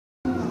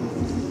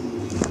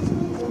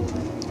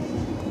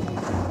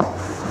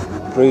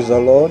Praise the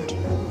Lord.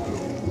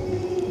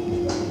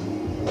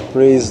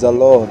 Praise the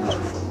Lord.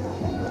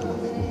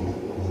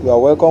 You are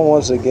welcome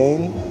once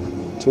again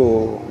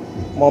to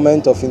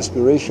Moment of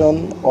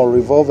Inspiration on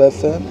Revolve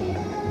FM,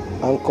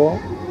 Anchor.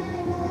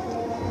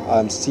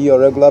 I'm still your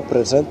regular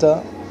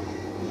presenter,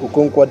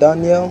 Okonkwo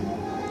Daniel.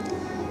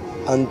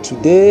 And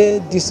today,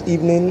 this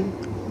evening,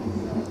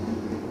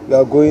 we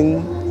are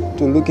going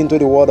to look into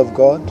the Word of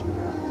God.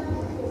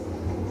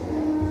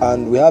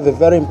 And we have a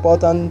very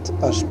important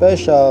and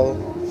special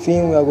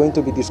thing we are going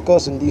to be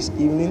discussing this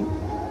evening.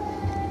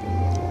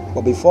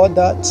 But before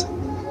that,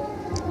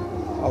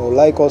 I would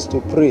like us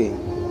to pray.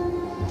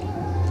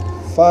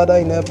 Father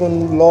in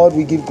heaven, Lord,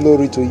 we give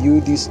glory to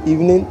you this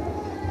evening.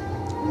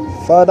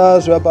 Father,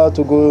 as we're about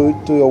to go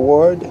to your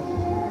word,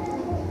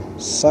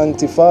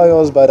 sanctify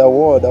us by the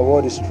word. The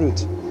word is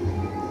truth.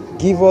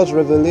 Give us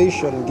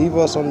revelation, give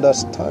us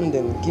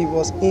understanding, give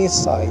us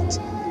insight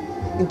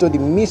into the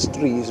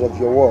mysteries of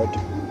your word.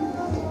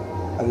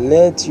 And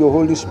let your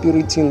Holy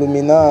Spirit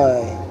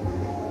illumine,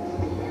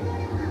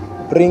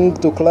 bring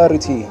to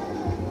clarity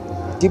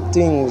deep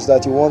things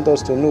that you want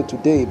us to know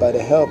today by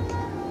the help.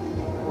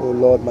 Oh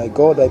Lord, my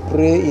God, I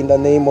pray in the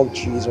name of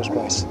Jesus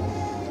Christ.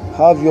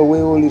 Have your way,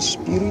 Holy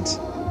Spirit,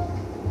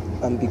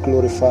 and be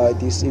glorified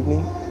this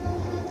evening.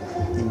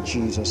 In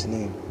Jesus'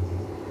 name.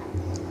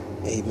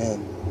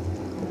 Amen.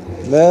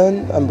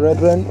 Men and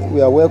brethren,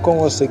 we are welcome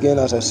once again,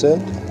 as I said,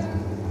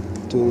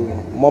 to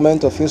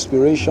Moment of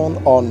Inspiration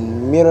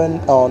on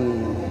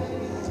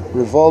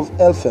Revolve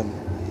FM.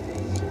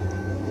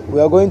 We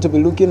are going to be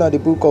looking at the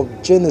book of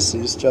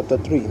Genesis chapter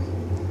 3.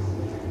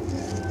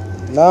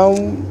 Now,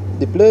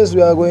 the place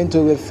we are going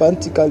to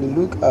emphatically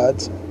look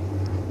at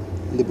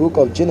in the book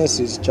of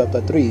Genesis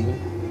chapter 3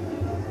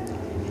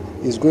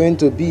 is going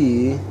to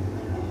be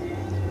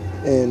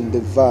in the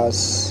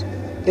verse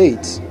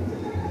 8.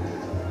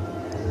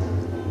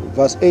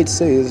 Verse 8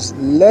 says,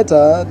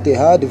 "Later they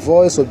heard the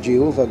voice of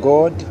Jehovah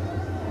God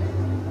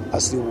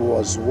as he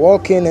was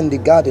walking in the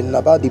garden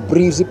about the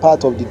breezy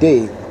part of the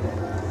day.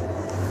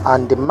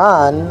 And the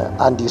man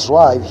and his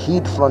wife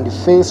hid from the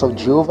face of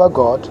Jehovah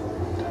God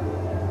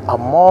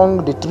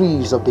among the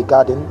trees of the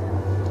garden.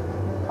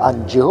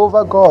 And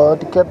Jehovah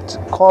God kept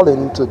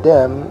calling to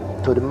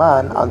the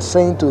man, and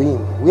saying to him,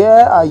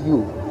 'Where are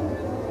you?'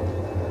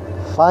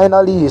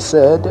 Finally he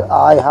said,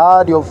 'I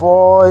heard your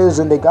voice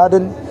in the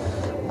garden,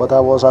 but I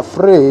was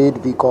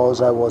afraid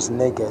because I was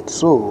naked,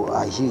 so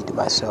I hid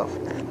myself.'"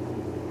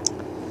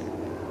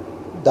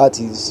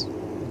 That is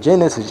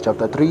Genesis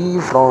chapter 3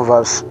 from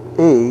verse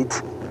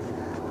 8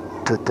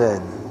 to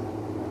 10.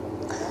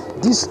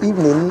 This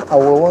evening I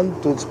will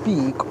want to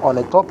speak on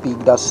a topic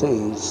that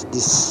says the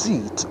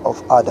seed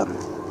of Adam.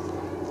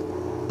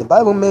 The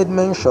Bible made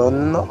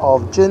mention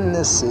of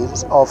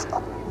Genesis of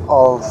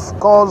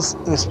God's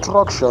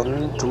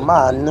instruction to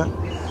man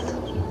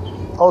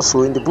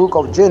also in the book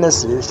of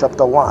Genesis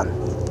chapter 1.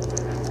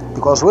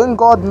 Because when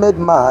God made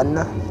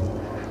man,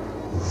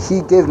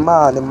 he gave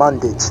man a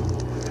mandate.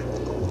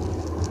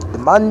 The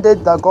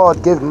mandate that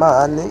God gave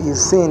man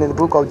is seen in the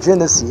book of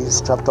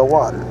Genesis chapter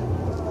 1.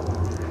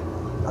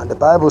 And the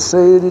Bible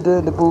said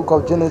in the book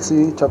of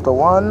Genesis chapter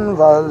 1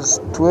 verse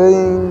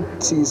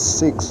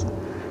 26.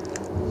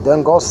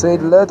 "Then God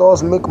said, 'Let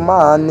us make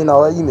man in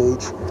our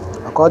image,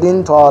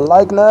 according to our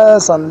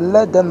likeness, and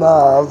let them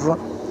have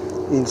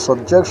in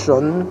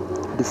subjection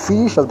the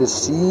fish of the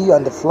sea,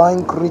 and the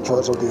flying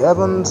creatures of the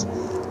heavens,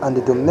 and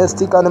the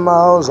domestic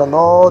animals, and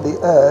all the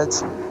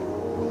earth,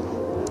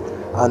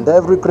 and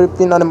every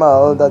creeping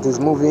animal that is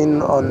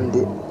moving on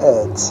the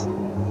earth.'"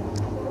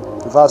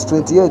 Verse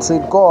 28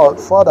 said,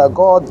 Father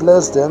God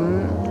blessed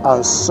them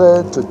and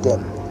said to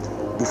them,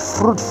 "Be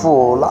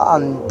fruitful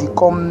and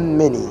become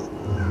many.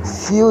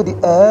 Fill the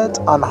earth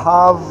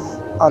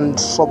and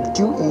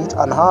subdue it,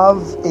 and have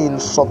in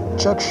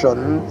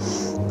subjection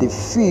the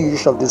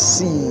fish of the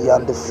sea,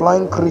 and the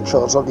flying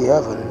creatures of the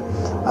heaven,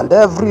 and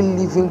every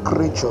living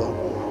creature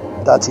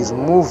that is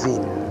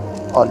moving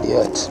on the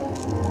earth."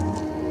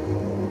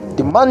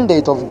 The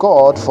mandate of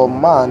God for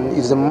man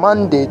is a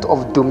mandate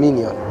of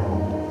dominion.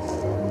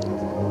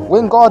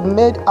 When God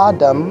made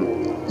Adam,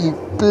 he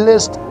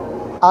placed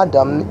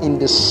Adam in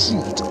the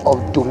seat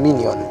of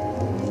dominion.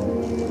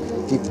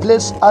 He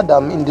placed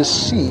Adam in the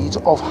seat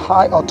of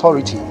high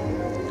authority.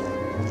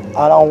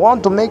 And I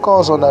want to make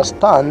us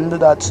understand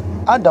that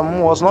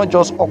Adam was not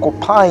just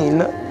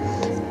occupying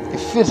a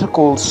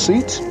physical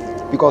seat,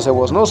 because there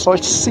was no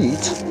such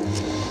seat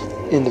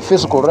in the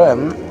physical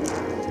realm,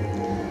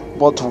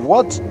 but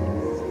what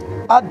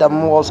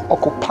Adam was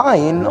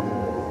occupying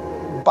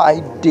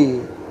by the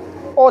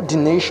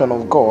ordination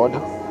of God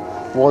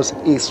was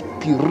a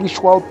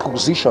spiritual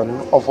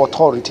position of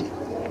authority.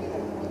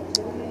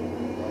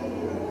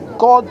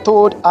 God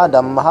told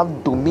Adam,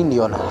 "Have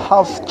dominion,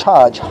 have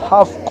charge,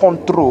 have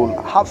control,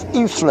 have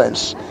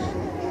influence,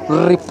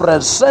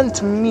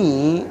 represent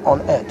me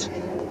on earth."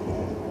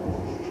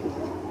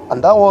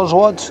 And that was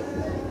what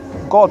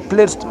God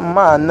placed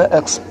man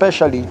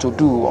especially to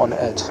do on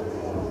earth.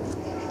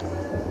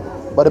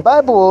 But the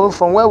Bible,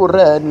 from where we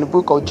read in the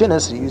book of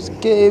Genesis,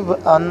 gave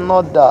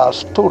another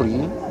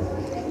story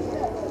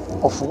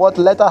of what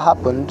later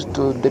happened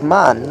to the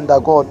man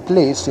that God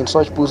placed in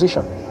such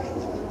position.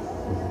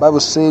 The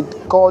Bible said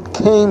God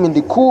came in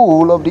the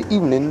cool of the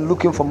evening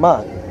looking for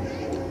man,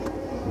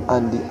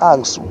 and he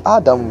asked,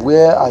 Adam,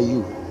 where are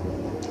you?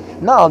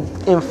 Now,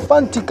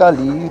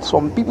 emphatically,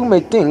 some people may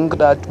think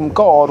that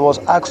God was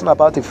asking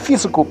about the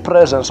physical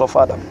presence of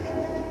Adam.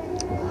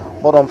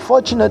 But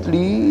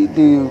unfortunately,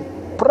 the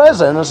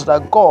presence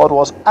that God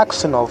was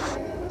asking of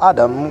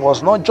Adam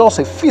was not just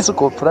a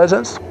physical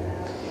presence.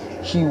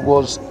 He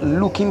was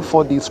looking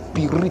for the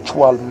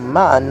spiritual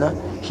man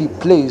he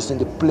placed in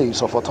the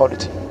place of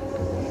authority.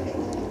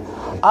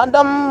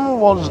 Adam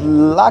was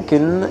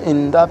lacking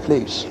in that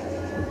place.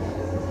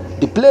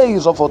 The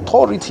place of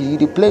authority,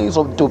 the place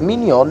of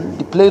dominion,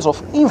 the place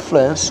of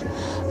influence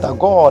that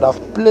God has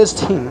placed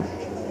him,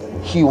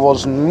 he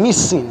was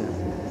missing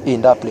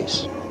in that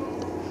place.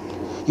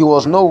 He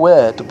was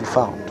nowhere to be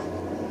found.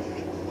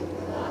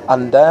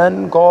 And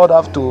then God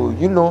have to,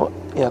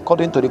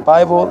 according to the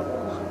Bible,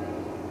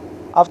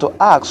 have to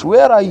ask,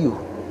 where are you?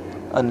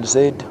 And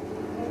said,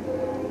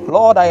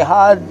 Lord, I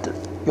heard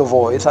your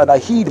voice and I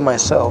hid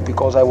myself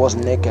because I was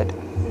naked.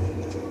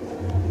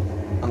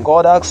 And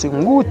God asked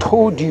him, who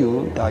told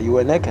you that you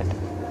were naked?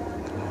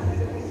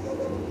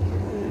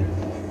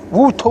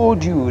 Who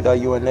told you that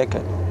you were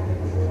naked?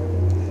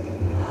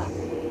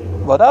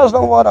 But that's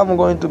not what I'm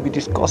going to be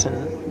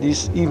discussing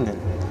this evening,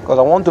 because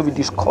I want to be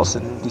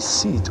discussing the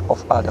seed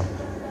of Adam.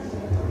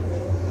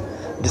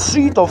 The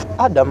seed of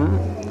Adam,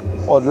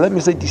 or let me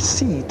say the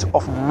seed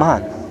of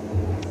man,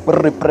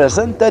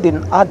 represented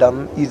in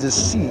Adam is the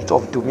seed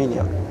of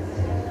dominion.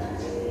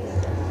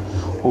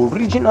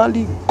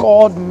 Originally,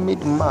 God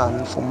made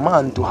man for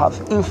man to have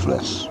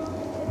influence.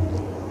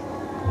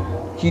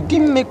 He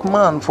didn't make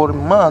man for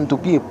man to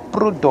be a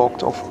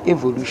product of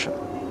evolution.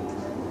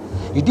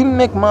 He didn't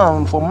make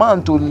man for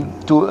man to live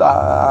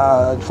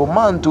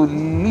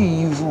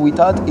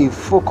without a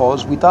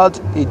focus, without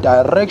a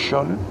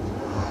direction,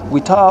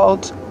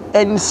 without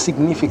any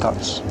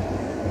significance.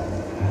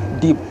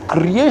 The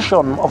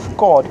creation of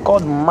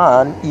God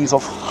man, is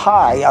of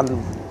high and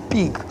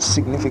big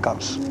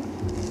significance,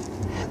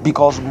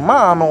 because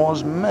man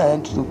was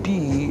meant to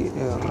be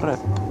a rep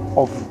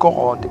of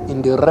God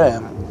in the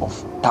realm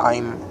of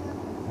time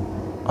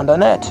and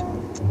on earth.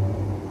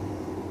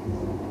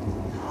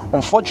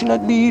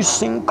 Unfortunately,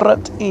 sin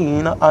crept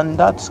in, and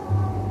that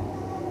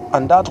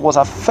was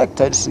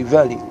affected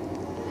severely,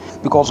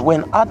 because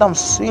when Adam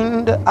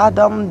sinned,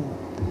 Adam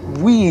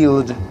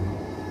wielded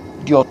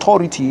the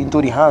authority into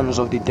the hands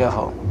of the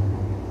devil.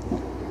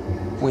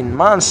 When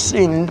man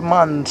sinned,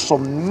 man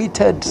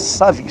submitted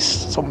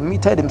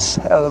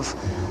himself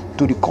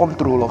to the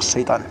control of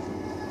Satan,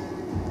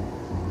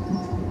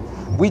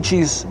 which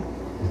is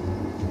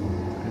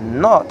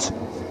not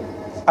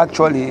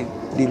actually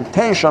the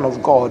intention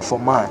of God for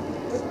man.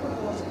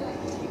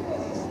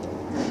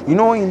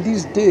 In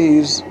these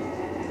days,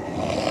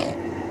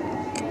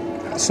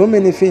 so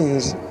many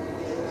things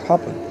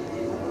happen.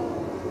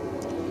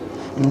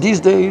 In these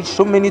days,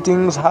 so many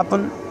things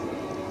happen,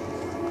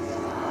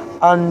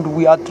 and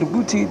we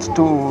attribute it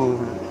to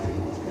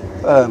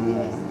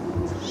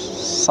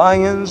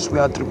science, we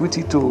attribute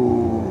it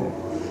to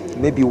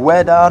maybe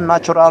weather,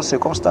 natural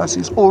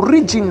circumstances.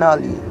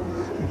 Originally,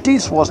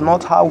 this was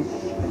not how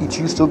it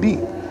used to be.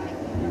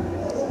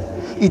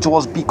 It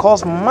was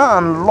because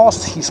man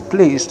lost his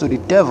place to the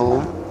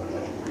devil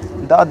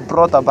that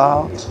brought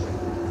about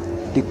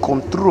the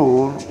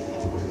control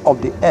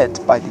of the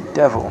earth by the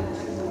devil.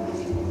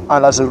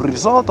 And as a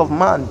result of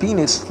man being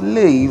a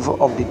slave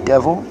of the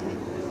devil,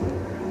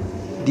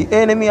 the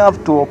enemy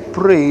have to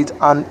operate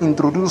and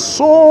introduce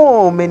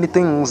so many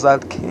things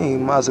that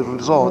came as a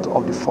result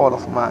of the fall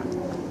of man.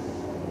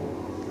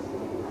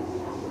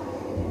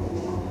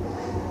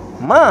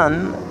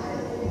 Man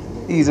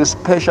is a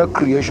special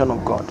creation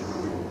of God,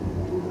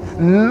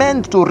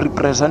 meant to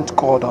represent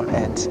God on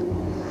earth,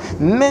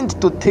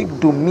 meant to take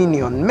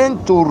dominion,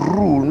 meant to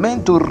rule,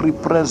 meant to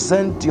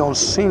represent the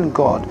unseen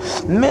God,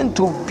 meant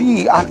to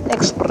be an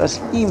express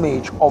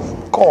image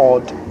of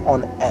God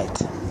on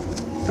earth.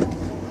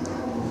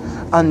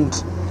 And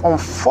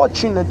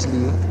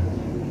unfortunately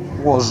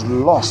was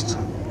lost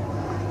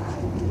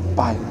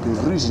by the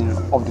reason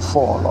of the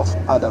fall of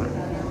Adam.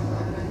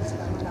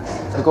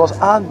 Because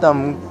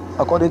Adam,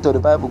 according to the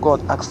Bible,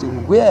 God asked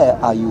him, where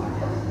are you?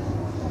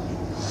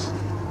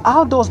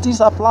 How does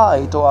this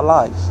apply to our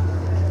life?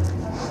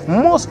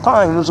 Most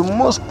times,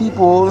 most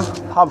people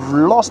have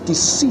lost the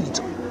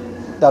seed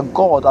that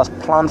God has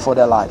planned for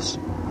their lives.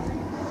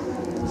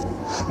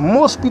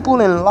 Most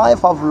people in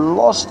life have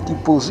lost the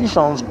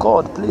positions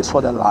God placed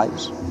for their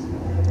lives,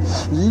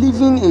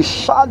 living a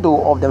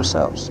shadow of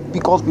themselves.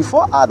 Because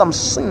before Adam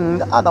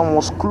sinned, Adam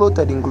was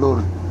clothed in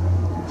glory.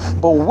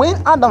 But when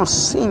Adam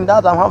sinned,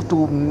 Adam had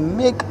to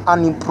make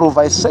an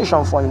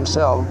improvisation for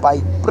himself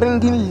by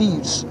bringing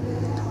leaves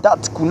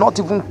that could not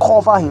even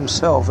cover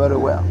himself very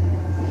well.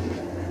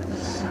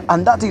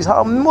 And that is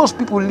how most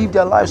people live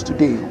their lives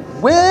today,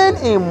 When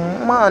a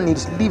man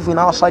is living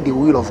outside the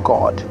will of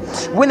God,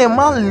 when a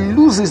man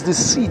loses the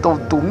seat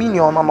of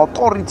dominion and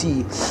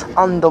authority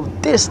and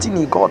of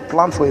destiny God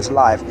planned for his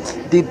life,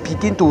 they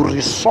begin to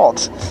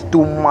resort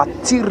to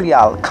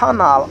material,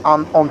 carnal,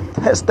 and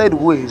untested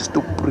ways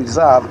to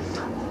preserve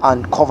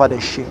and cover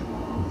the shame.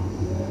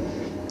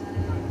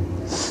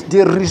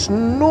 There is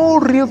no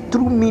real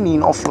true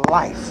meaning of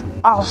life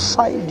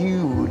outside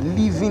you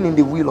living in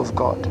the will of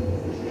God.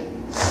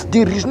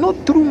 There is no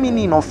true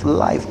meaning of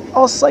life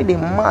outside a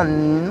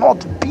man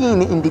not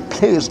being in the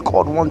place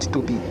God wants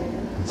to be.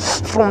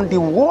 From the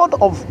word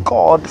of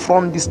God,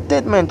 from the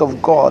statement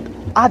of God,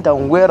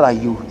 Adam, where are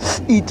you?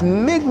 It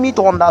made me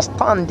to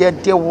understand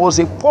that there was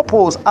a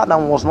purpose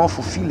Adam was not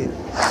fulfilling.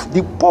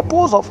 The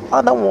purpose of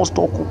Adam was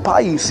to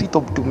occupy a seat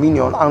of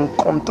dominion and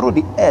control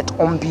the earth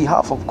on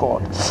behalf of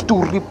God,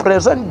 to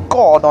represent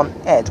God on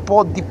earth.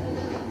 But the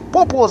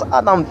purpose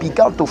Adam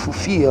began to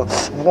fulfill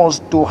was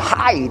to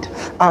hide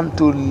and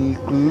to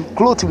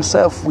clothe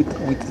himself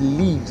with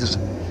leaves,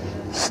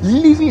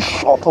 living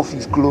short of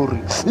his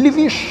glory,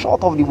 living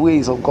short of the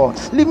ways of God,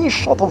 living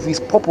short of his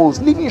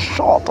purpose, living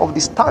short of the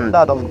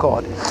standard of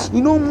God.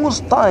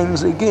 Most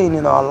times again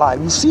in our life,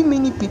 you see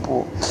many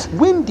people,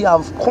 when they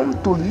have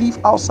come to live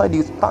outside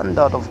the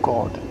standard of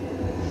God,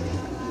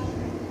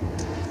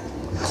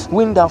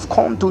 when they have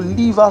come to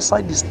live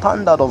outside the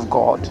standard of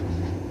God,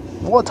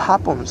 what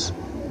happens?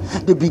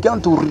 They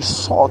began to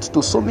resort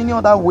to so many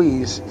other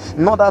ways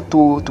in order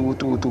to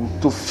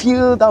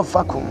fill that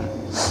vacuum.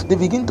 They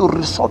begin to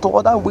resort to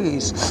other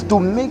ways to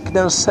make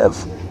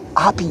themselves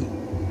happy.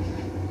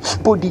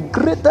 But the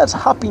greatest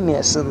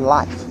happiness in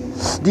life,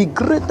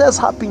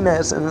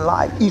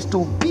 is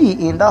to be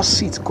in that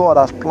seat God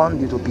has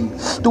planned you to be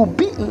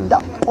in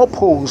that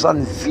purpose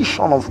and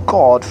vision of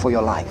God for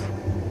your life.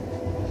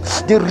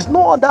 There is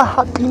no other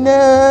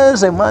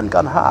happiness a man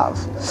can have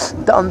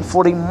than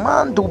for a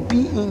man to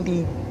be in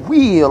the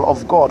will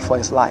of God for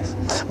his life.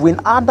 When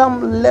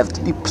Adam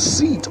left the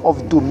seat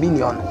of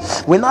dominion,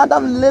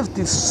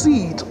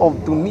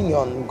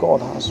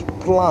 God has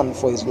planned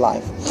for his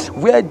life.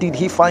 Where did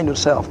he find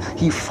himself?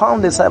 He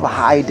found himself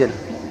hiding.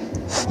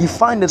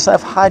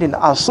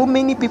 As so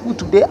many people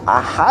today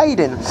are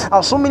hiding,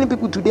 as so many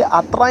people today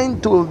are trying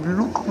to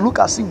look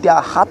as if they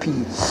are happy.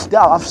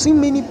 I've seen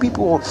many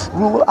people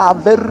who are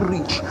very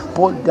rich,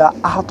 but they are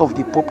out of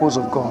the purpose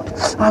of God.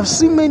 I've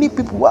seen many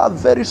people who are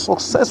very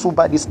successful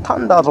by the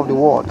standards of the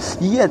world,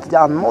 yet they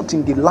are not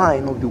in the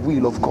line of the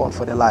will of God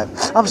for their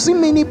life. I've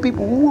seen many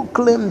people who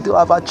claim to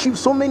have achieved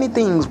so many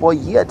things, but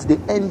yet they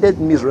ended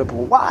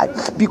miserable. Why?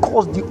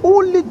 Because the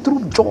only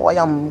true joy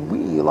and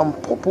will and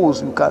purpose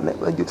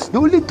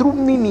the only true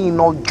meaning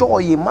of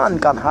joy a man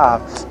can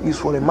have is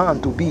for a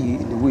man to be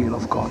in the will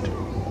of God.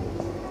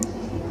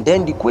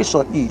 Then the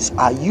question is,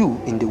 are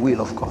you in the will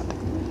of God?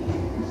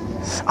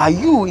 Are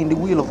you in the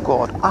will of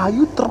God? Are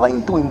you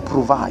trying to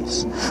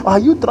improvise? Are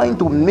you trying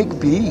to make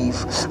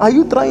believe? Are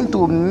you trying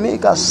to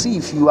make as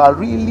if you are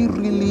really,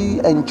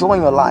 really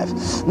enjoying your life?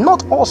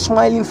 Not all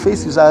smiling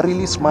faces are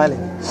really smiling.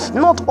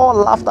 Not all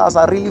laughters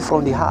are really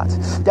from the heart.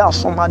 There are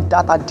some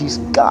that are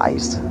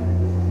disguised.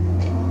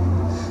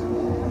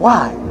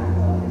 Why?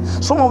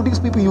 Some of these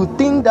people, you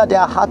think that they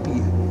are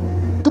happy.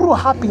 True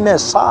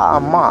happiness,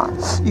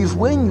 is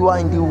when you are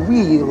in the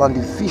will and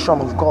the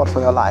vision of God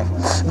for your life.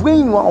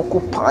 When you are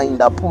occupying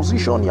that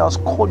position He has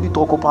called you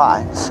to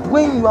occupy.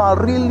 When you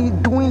are really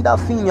doing that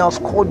thing He has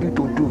called you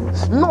to do.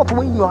 Not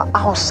when you are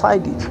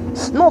outside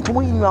it. Not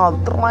when you are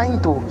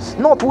trying to.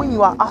 Not when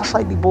you are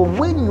outside it, but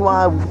when you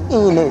are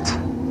in it.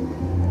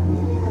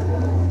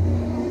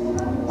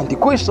 And the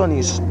question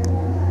is,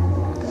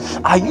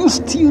 are you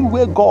still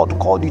where God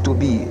called you to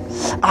be?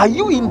 Are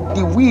you in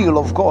the will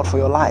of God for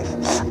your life?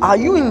 Are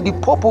you in the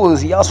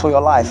purpose He has for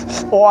your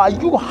life? Or are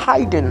you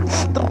hiding,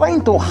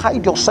 trying to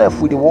hide yourself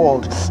with the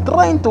world,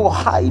 trying to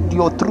hide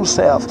your true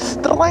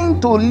self, trying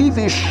to live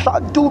a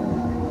shadow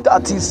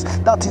that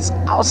is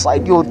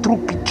outside your true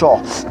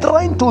picture,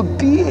 trying to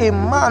be a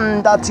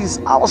man that is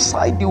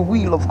outside the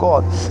will of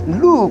God?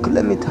 Look,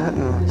 let me tell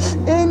you,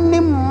 any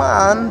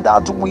man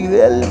that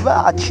will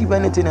ever achieve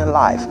anything in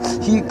life,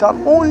 he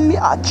can only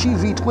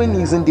achieve it when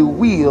he's in the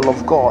will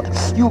of God.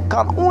 You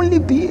can only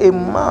be a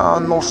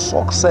man of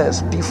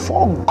success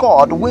before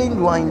God when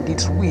you are in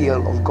this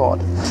will of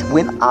God.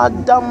 When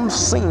Adam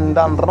sinned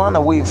and ran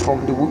away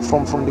from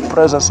the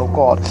presence of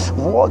God,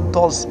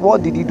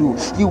 what did he do?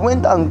 He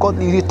went and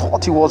he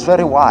thought he was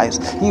very wise.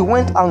 He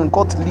went and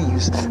got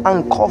leaves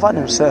and covered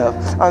himself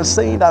and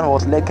saying that he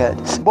was naked.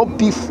 But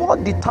before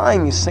the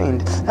time he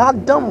sinned,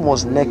 Adam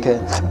was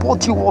naked,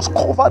 but he was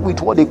covered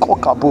with what they call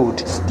kabod,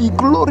 the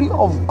glory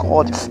of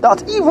God,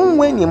 that even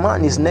when a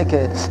man is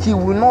naked, he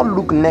will not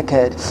look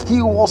naked.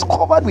 He was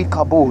covered with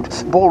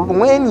kabod, but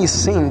when he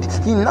sinned,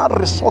 he now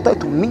resorted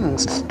to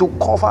means to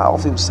cover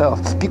of himself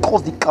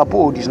because the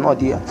kabod is not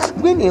there.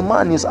 When a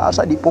man is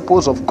outside the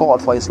purpose of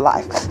God for his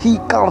life, he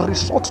can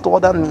resort to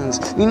other means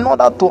in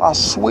order to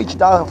assuage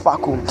that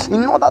vacuum,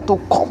 in order to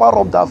cover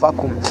up that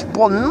vacuum.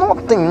 But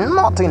nothing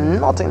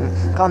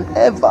can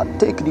ever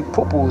take the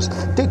purpose,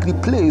 take the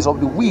place of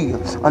the will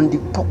and the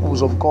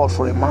purpose of God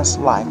for a man's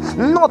life.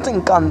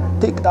 Nothing can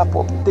take that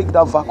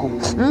vacuum.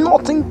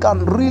 Nothing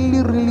can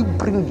really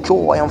bring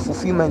joy and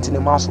fulfillment in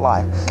a man's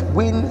life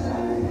when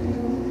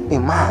a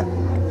man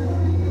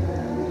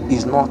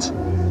is not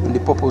in the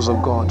purpose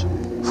of God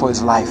for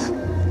his life.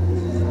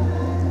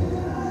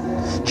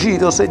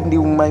 Jesus said,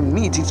 my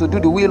meat is to do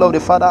the will of the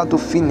Father and to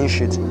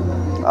finish it.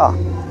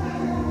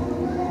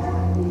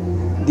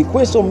 The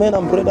question, men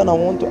and brethren, I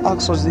want to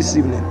ask us this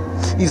evening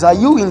is, are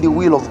you in the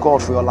will of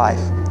God for your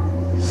life?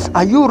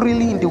 Are you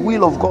really in the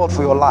will of God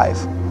for your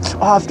life?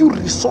 Or have you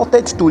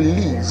resorted to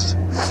leaves?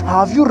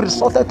 Have you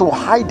resorted to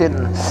hiding,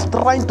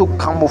 trying to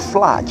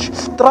camouflage,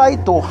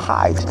 trying to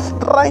hide,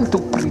 trying to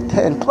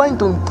pretend, trying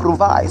to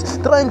improvise,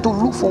 trying to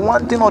look for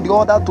one thing or the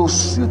other to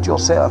suit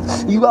yourself?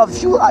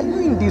 Are you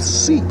in the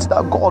seat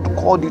that God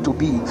called you to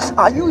be?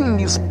 Are you in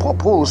His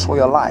purpose for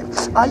your life?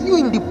 Are you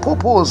in the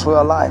purpose for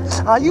your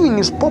life? Are you in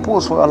His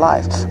purpose for your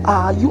life?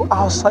 Are you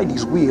outside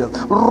His will,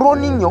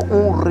 running your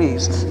own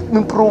race,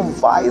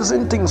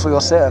 improvising things for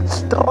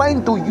yourself,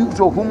 trying to use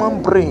your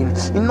human brain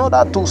in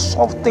order to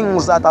solve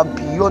things that are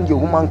beyond your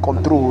human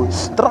control,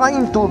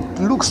 trying to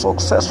look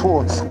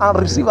successful and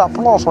receive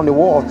applause from the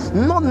world,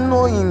 not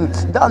knowing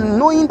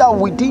that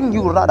within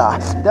you, rather,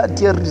 that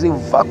there is a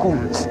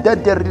vacuum,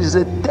 that there is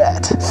a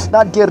death,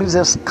 that there is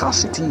a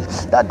scarcity,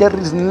 that there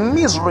is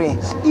misery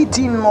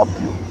eating up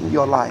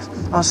your life.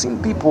 I've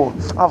seen people,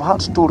 I've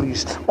heard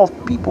stories of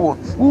people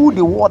who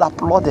the world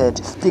applauded,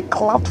 they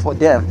clapped for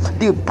them,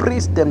 they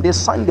praised them, they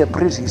sang their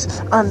praises,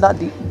 and at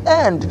the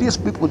end, these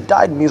people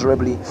died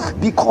miserably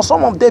because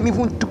some of them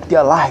even took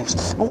their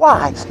lives.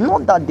 Why?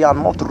 Not that they are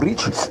not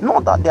rich,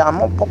 not that they are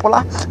not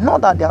popular,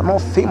 not that they are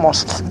not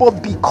famous,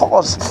 but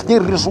because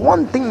there is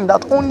one thing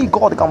that only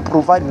God can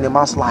provide in a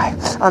man's life,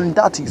 and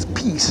that is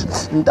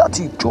peace, and that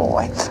is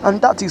joy,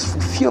 and that is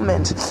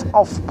fulfillment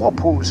of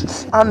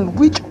purpose, and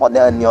which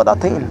any other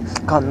thing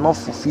cannot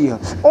fulfill.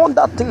 All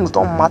that things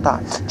don't matter.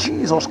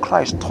 Jesus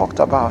Christ talked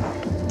about,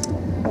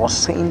 was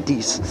saying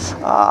this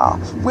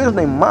when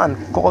a man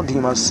called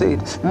him and said,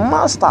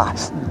 Master,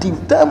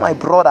 tell my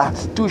brother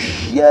to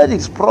share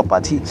his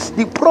property,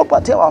 the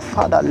property our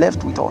father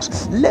left with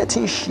us, let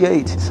him share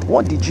it.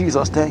 What did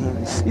Jesus tell him?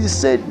 He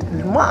said,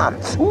 man,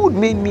 who would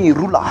make me a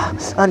ruler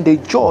and a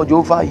judge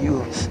over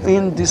you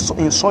in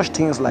such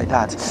things like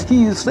that?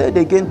 He said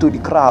again to the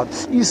crowd,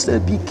 he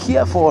said, be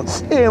careful.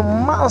 A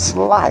man's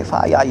life,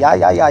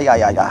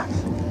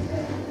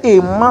 a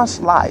man's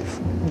life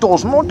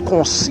does not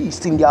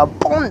consist in the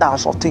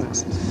abundance of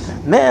things.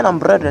 Men and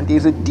brethren, there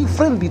is a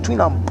difference between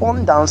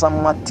abundance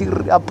and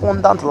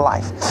abundant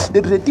life.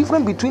 There is a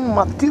difference between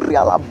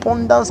material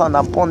abundance and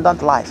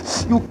abundant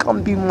life. You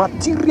can be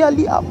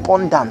materially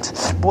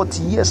abundant, but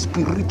yet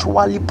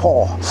spiritually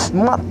poor.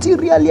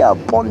 Materially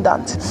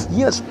abundant,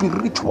 yet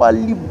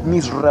spiritually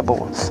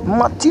miserable.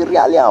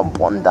 Materially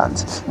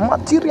abundant,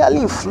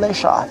 materially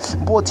influential,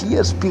 but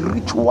yet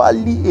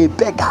spiritually a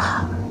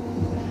beggar.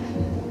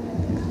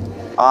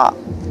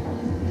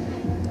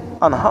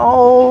 And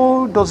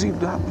how does it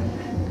happen?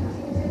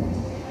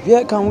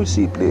 Here can we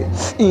see play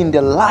in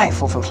the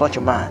life of such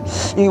a man.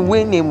 And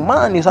when a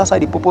man is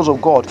outside the purpose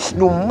of God,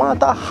 no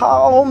matter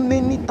how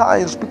many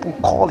times people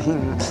call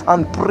him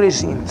and praise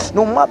him,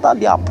 no matter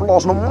the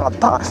applause, no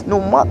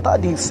matter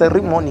the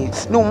ceremony,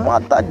 no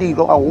matter the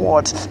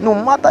awards, no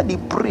matter the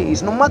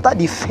praise, no matter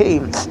the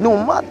fame,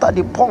 no matter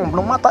the pomp,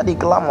 no matter the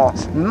glamour,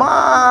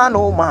 man,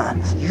 oh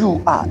man,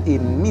 you are a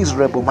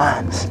miserable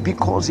man.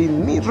 Because a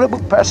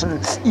miserable person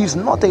is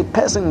not a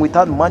person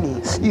without money,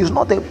 is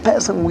not a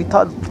person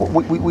without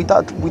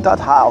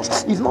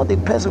house, he's not a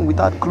person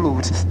without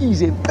clothes,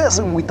 he's a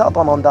person without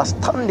an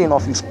understanding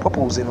of his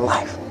purpose in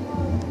life.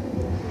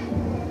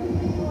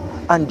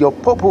 And your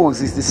purpose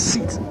is the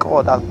seat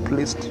God has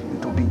placed you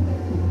to be.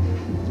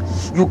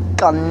 You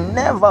can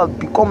never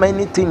become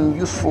anything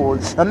useful.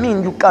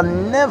 You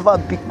can never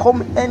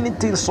become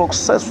anything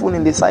successful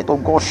in the sight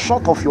of God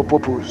short of your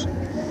purpose.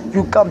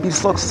 You can be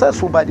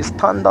successful by the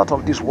standard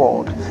of this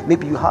world.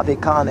 Maybe you have a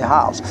car and a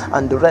house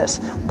and the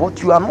rest,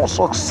 but you are not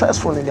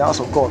successful in the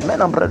house of God.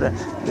 Men and brethren,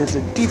 there's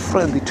a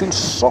difference between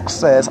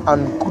success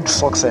and good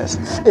success.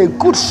 A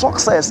good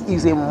success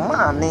is a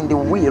man in the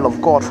will of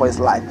God for his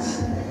life.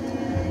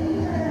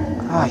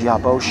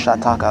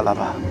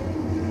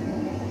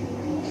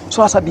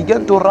 So as I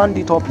begin to round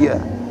it up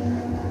here,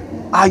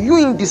 are you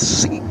in the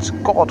seat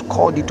God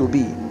called you to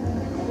be,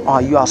 or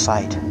are you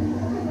outside?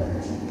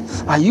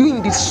 Are you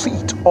in the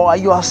seat or are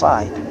you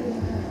outside?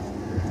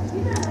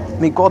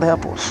 May God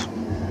help us.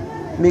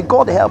 May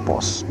God help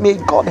us. May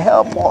God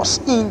help us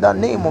in the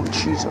name of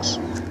Jesus.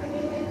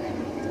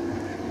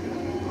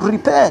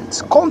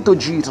 Repent. Come to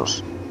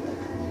Jesus.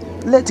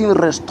 Let Him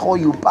restore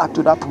you back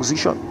to that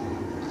position.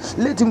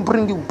 Let Him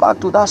bring you back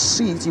to that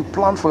seat He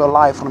planned for your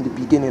life from the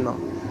beginning on.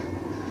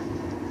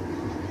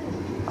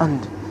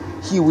 And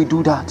He will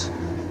do that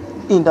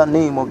in the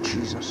name of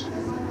Jesus.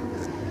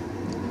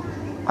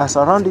 as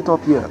I round it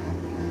up here,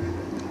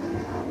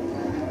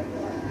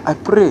 I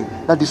pray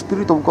that the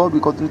Spirit of God will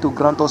continue to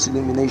grant us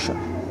illumination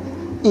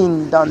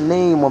in the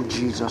name of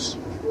Jesus.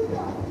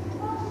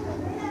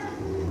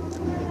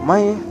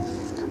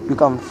 You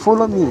can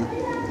follow me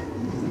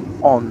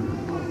on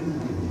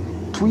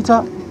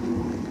Twitter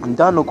and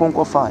Dan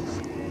Okonkwo 5.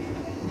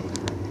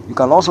 You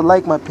can also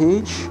like my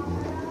page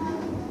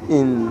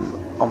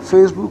on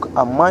Facebook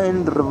at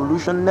Mind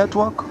Revolution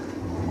Network,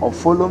 or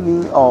follow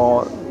me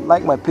or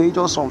like my page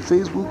also on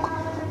Facebook,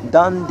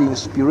 Dan the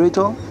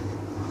Inspirator.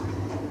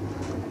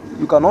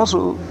 You can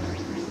also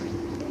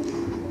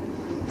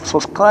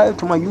subscribe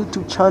to my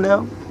YouTube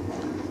channel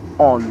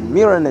on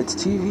Miranet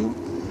TV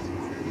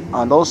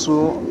and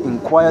also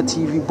Inquire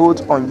TV,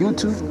 both on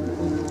YouTube,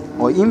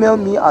 or email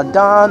me at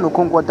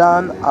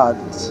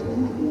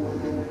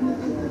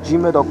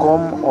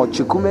danokonkwodan@gmail.com or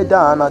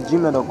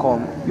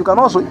chikumedan@gmail.com. You can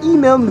also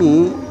email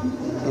me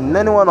in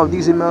any one of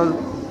these emails,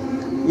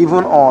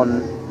 even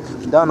on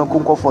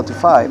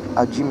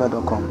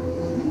danokonkwo45@gmail.com.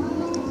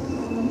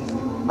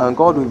 And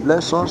God will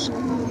bless us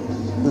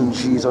in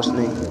Jesus'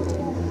 name.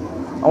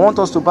 I want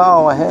us to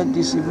bow our head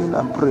this evening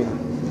and pray.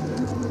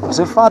 I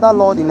say, Father,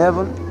 Lord in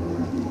heaven,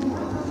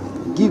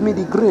 give me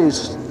the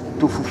grace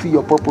to fulfill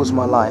your purpose in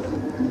my life.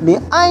 May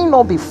I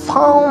not be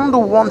found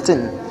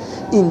wanting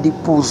in the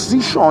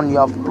position you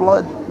have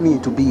placed me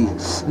to be.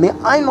 May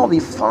I not be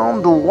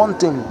found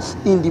wanting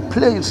in the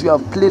place you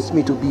have placed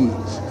me to be.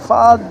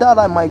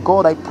 Father, my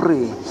God, I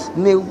pray,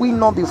 may we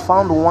not be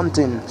found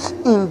wanting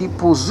in the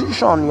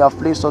position you have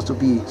placed us to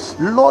be.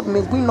 Lord,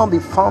 may we not be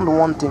found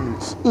wanting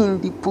in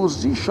the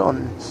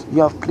position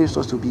you have placed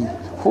us to be.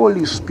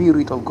 Holy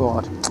Spirit of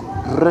God,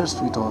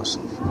 rest with us,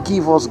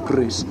 give us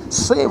grace,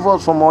 save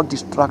us from all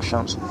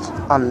distractions,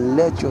 and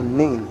let your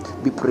name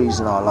be praised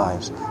in our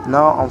lives,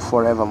 now and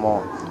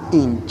forevermore.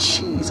 In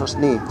Jesus'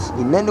 name.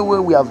 In any way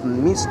we have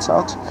missed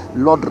out,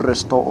 Lord,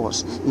 restore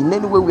us. In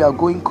any way we are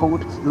going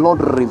cold, Lord,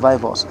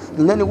 revive us.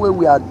 In any way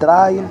we are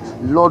dying,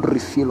 Lord,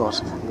 refill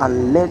us.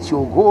 And let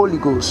your Holy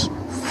Ghost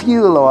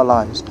fill our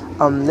lives,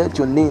 and let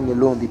your name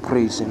alone be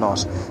praised in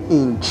us.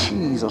 In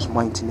Jesus'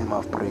 mighty name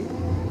I've prayed.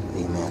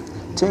 Amen.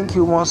 Thank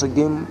you once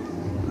again,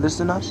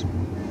 listeners.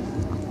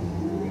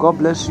 God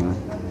bless you.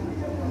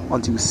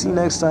 Until we see you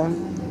next time,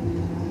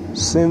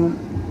 same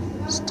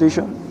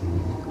station,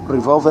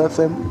 Revolve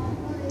FM,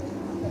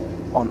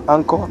 on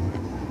Anchor.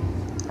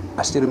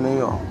 I still remain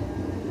your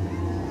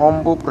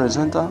humble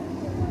presenter,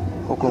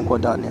 Okonkwo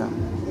Daniel.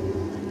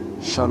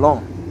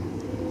 Shalom.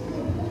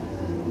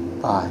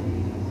 Bye.